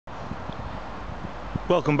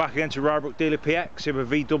Welcome back again to Rybrook DealerPX in a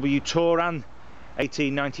VW TOURAN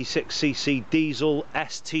 1896cc diesel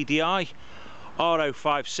STDI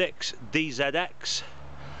R056DZX,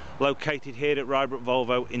 located here at Rybrook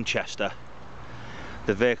Volvo in Chester.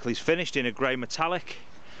 The vehicle is finished in a grey metallic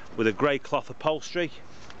with a grey cloth upholstery.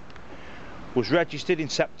 Was registered in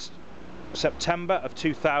September of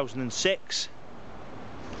 2006.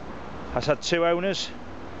 Has had 2 owners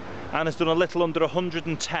and has done a little under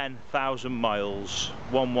 110,000 miles,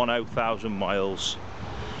 110,000 miles.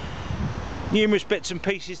 Numerous bits and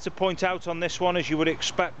pieces to point out on this one, as you would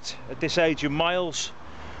expect at this age of miles.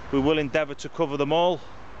 We will endeavour to cover them all.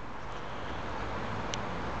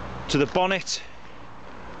 To the bonnet,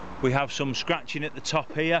 we have some scratching at the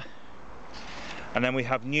top here, and then we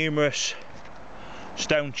have numerous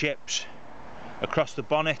stone chips across the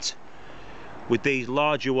bonnet, with these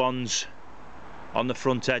larger ones on the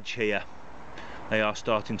front edge here. They are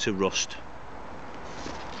starting to rust.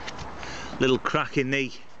 Little crack in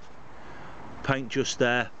the paint just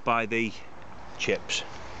there by the chips.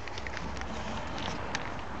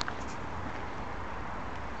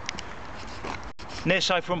 Near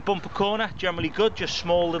side front bumper corner, generally good, just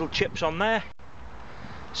small little chips on there,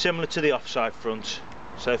 similar to the offside front.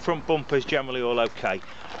 So front bumper is generally all okay.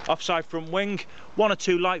 Offside front wing, 1 or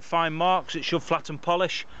 2 light fine marks. It should flatten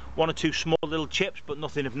polish. 1 or 2 small little chips, but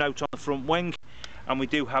nothing of note on the front wing. And we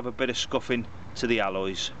do have a bit of scuffing to the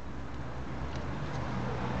alloys.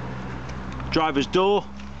 Driver's door,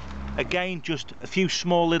 again just a few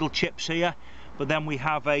small little chips here, but then we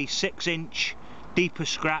have a 6-inch deeper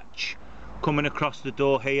scratch coming across the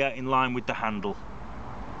door here in line with the handle.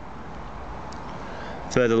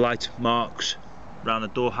 Further light marks around the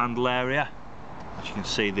door handle area. As you can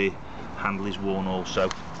see, the handle is worn also.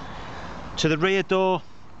 To the rear door,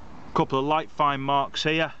 a couple of light fine marks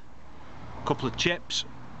here, a couple of chips,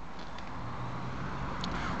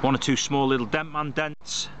 1 or 2 small little dent man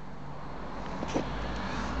dents,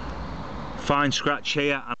 fine scratch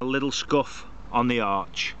here and a little scuff on the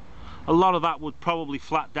arch. A lot of that would probably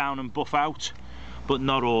flat down and buff out, but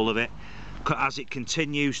not all of it, as it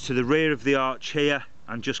continues to the rear of the arch here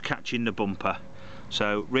and just catching the bumper.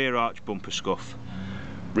 So rear arch bumper scuff.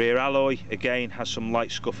 Rear alloy again has some light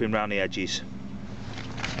scuffing around the edges.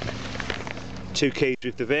 2 keys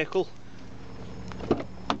with the vehicle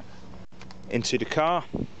into the car.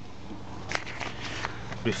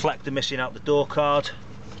 Reflector missing out the door card.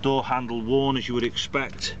 Door handle worn, as you would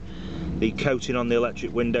expect. The coating on the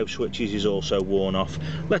electric window switches is also worn off.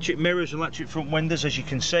 Electric mirrors and electric front windows, as you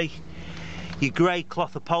can see. Your grey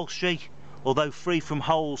cloth upholstery, although free from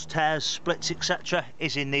holes, tears, splits, etc.,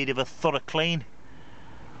 is in need of a thorough clean.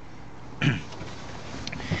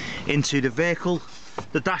 Into the vehicle,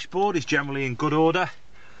 the dashboard is generally in good order. A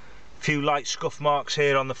few light scuff marks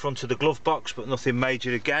here on the front of the glove box, but nothing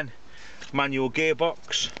major again. Manual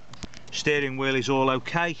gearbox, steering wheel is all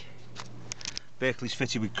okay. Vehicle is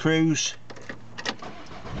fitted with cruise.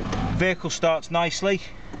 Vehicle starts nicely.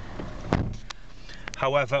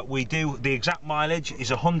 However, the exact mileage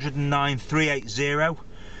is 109,380,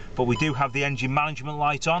 but we do have the engine management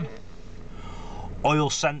light on.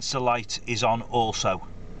 Oil sensor light is on also.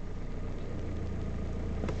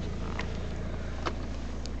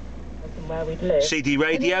 CD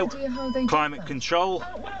radio, climate control.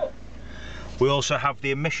 We also have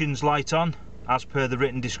the emissions light on, as per the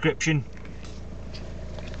written description.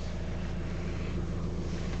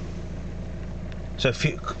 So a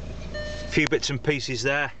few bits and pieces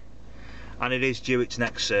there, and it is due its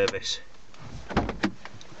next service.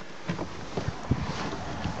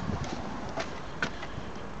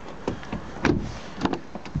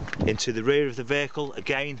 Into the rear of the vehicle,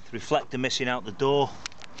 again, the reflector missing out the door.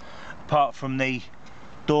 Apart from the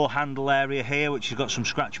door handle area here, which has got some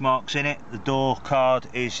scratch marks in it, the door card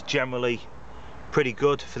is generally pretty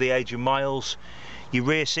good for the age of miles. Your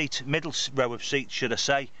rear seat, middle row of seats should I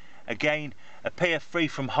say, again appear free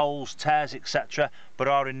from holes, tears, etc., but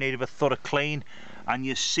are in need of a thorough clean. And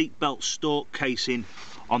your seat belt stalk casing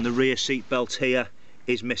on the rear seat belt here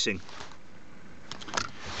is missing.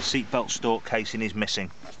 Seat belt stalk casing is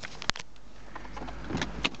missing.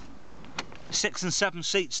 6 and 7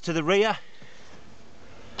 seats to the rear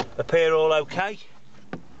appear all okay.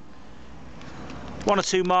 1 or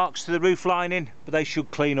 2 marks to the roof lining, but they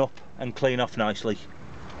should clean up and clean off nicely.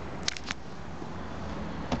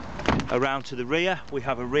 Around to the rear, we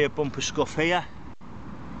have a rear bumper scuff here.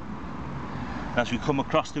 As we come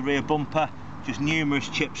across the rear bumper, just numerous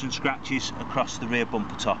chips and scratches across the rear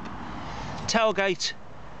bumper top. Tailgate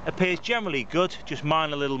appears generally good, just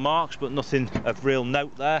minor little marks, but nothing of real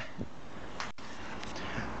note there.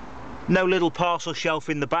 No little parcel shelf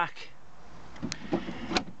in the back.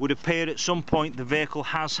 would appear at some point the vehicle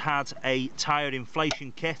has had a tyre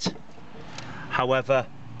inflation kit. However,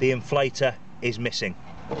 the inflator is missing,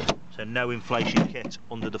 so no inflation kit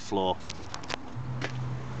under the floor.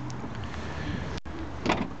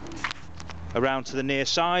 Around to the near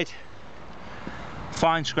side,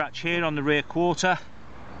 fine scratch here on the rear quarter.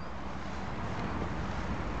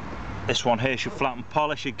 This one here should flatten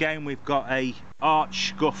polish. Again, we've got a arch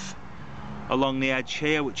scuff along the edge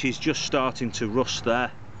here, which is just starting to rust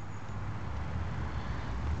there.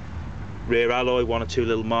 Rear alloy, one or two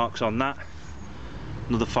little marks on that.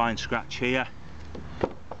 Another fine scratch here.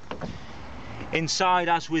 Inside,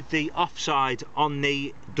 as with the offside, on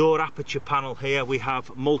the door aperture panel here, we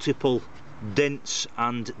have multiple dents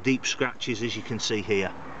and deep scratches, as you can see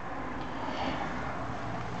here.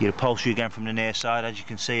 Your upholstery again from the near side, as you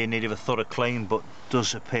can see, in need of a thorough clean, but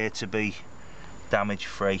does appear to be damage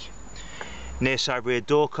free. Near side rear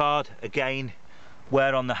door card, again,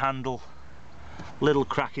 wear on the handle, little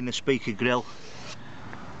crack in the speaker grille,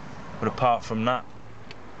 but apart from that,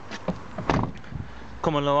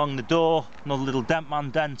 coming along the door, another little dent man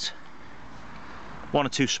dent, one or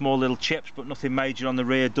two small little chips, but nothing major on the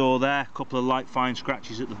rear door there. A couple of light fine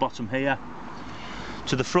scratches at the bottom here.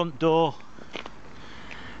 To the front door,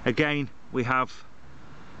 again we have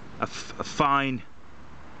a fine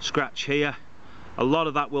scratch here. A lot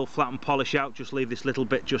of that will flatten polish out, just leave this little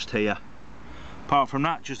bit just here. Apart from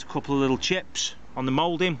that, just a couple of little chips on the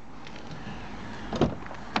moulding.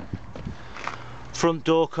 Front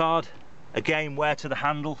door card, again wear to the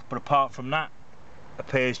handle, but apart from that,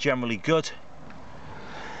 appears generally good.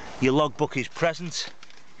 Your logbook is present,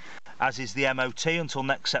 as is the MOT until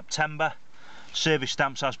next September. Service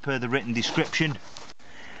stamps as per the written description.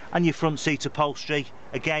 And your front seat upholstery,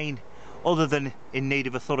 again, other than in need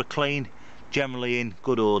of a thorough clean, generally in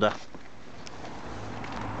good order.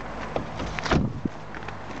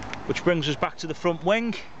 Which brings us back to the front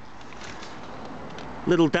wing.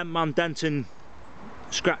 Little dent man dent and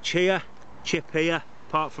scratch here, chip here.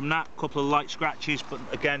 Apart from that, a couple of light scratches, but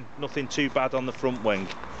again, nothing too bad on the front wing.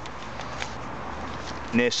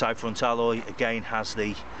 Near side front alloy again has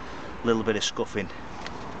the little bit of scuffing.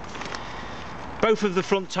 Both of the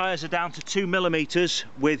front tyres are down to 2mm,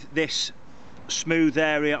 with this smooth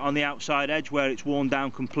area on the outside edge where it's worn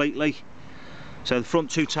down completely. So the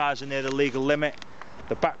front two tyres are near the legal limit.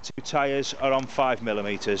 The back two tyres are on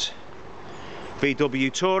 5mm.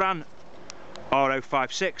 VW TOURAN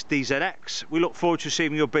RO56DZX. We look forward to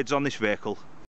receiving your bids on this vehicle.